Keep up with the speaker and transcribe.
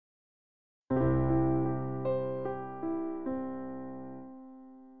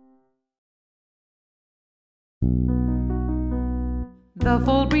The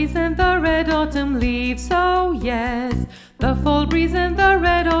fall breeze and the red autumn leaves, oh yes. The fall breeze and the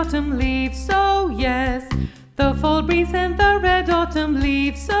red autumn leaves, oh yes. The fall breeze and the red autumn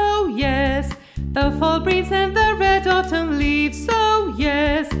leaves, oh yes. The fall breeze and the red autumn leaves, oh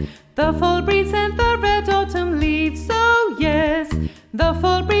yes. The fall breeze and the red autumn leaves, oh yes. The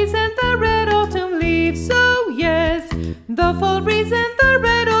fall breeze and the red autumn leaves, oh yes. The fall breeze and the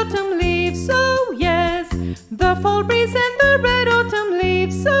red autumn leaves, oh yes. The fall breeze and the red autumn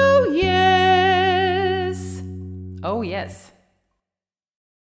leaves, oh yes. Oh yes.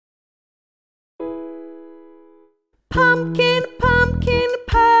 Pumpkin, pumpkin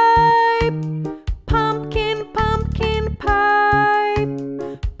pie. Pumpkin, pumpkin pie.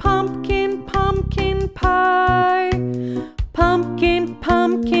 Pumpkin, pumpkin pie. Pumpkin,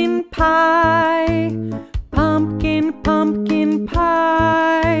 pumpkin pie. Pumpkin, pumpkin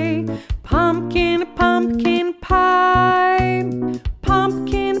pie. Pumpkin, pumpkin pie.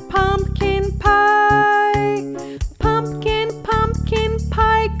 Pumpkin, pumpkin pie. Pumpkin, pumpkin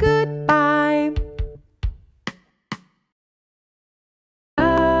pie, goodbye.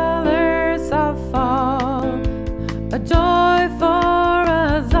 Colors of fall, a joy for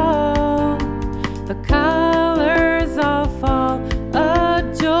us all. The colors of fall, a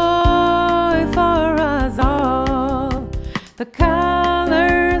joy for us all. The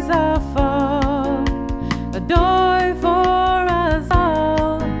colors of fall, a joy for us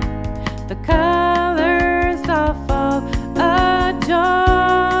all. The colors of fall, a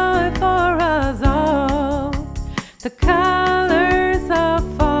joy for us all. The colors of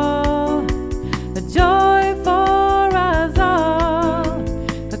fall, a joy for us all.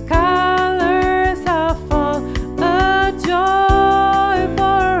 The colors of fall, a joy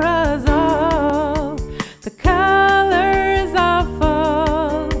for us all. The colors of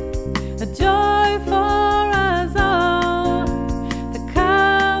fall, a joy for us all. The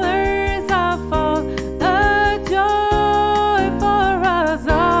colors of fall, a joy for us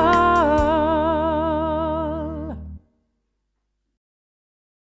all.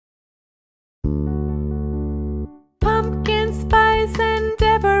 Pumpkin spice and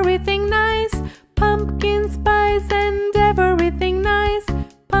everything nice. Pumpkin spice and everything nice.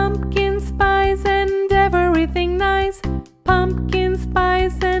 Pumpkin spice and everything nice. Pumpkin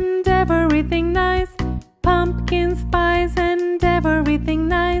spice and everything nice. Pumpkin spice and everything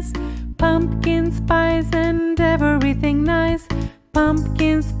nice. Pumpkin spice and everything nice.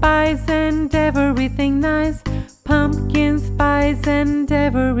 Pumpkin spice and everything nice. Pumpkin spice and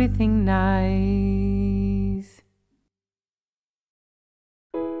everything nice.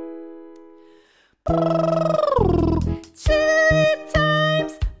 Chilly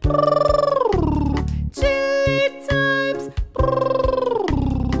times, chilly times,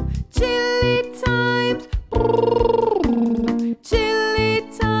 chilly times, chilly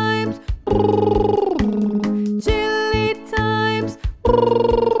times, chilly times,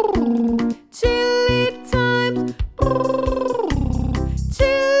 chilly times,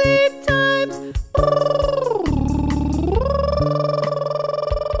 chilly times.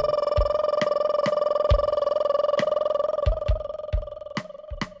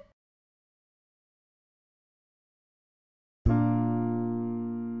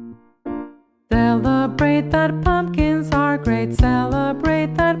 Celebrate that pumpkins are great.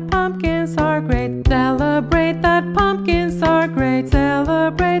 Celebrate that pumpkins are great. Celebrate that pumpkins are great.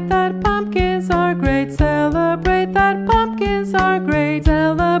 Celebrate that pumpkins are great. Celebrate that pumpkins are great.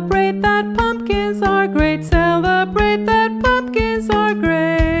 Celebrate that pumpkins are great. Celebrate that pumpkins are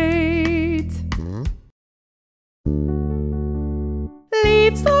great.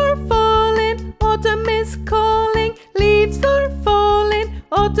 Leaves are falling, autumn is calling. Leaves are falling,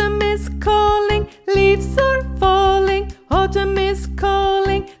 autumn is calling. Leaves are falling, autumn is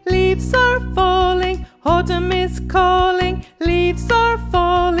calling. Leaves are falling, autumn is calling. Leaves are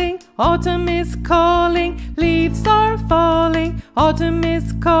falling, autumn is calling. Leaves are falling, autumn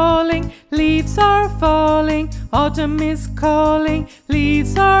is calling. Leaves are falling, autumn is calling.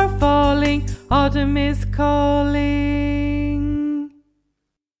 Leaves are falling, autumn is calling.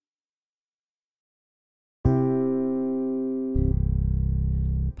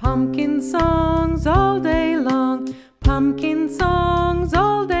 Pumpkin songs all day long. Pumpkin songs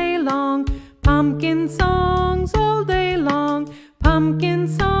all day long. Pumpkin songs all day long. Pumpkin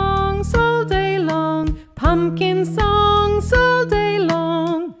songs all day long. Pumpkin songs all day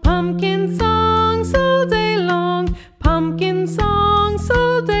long. Pumpkin songs all day long. Pumpkin songs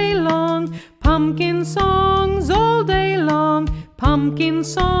all day long. Pumpkin songs all day long. Pumpkin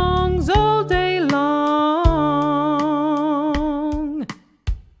songs all day long.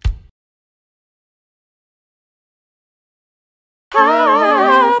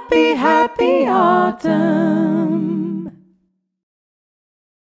 autumn.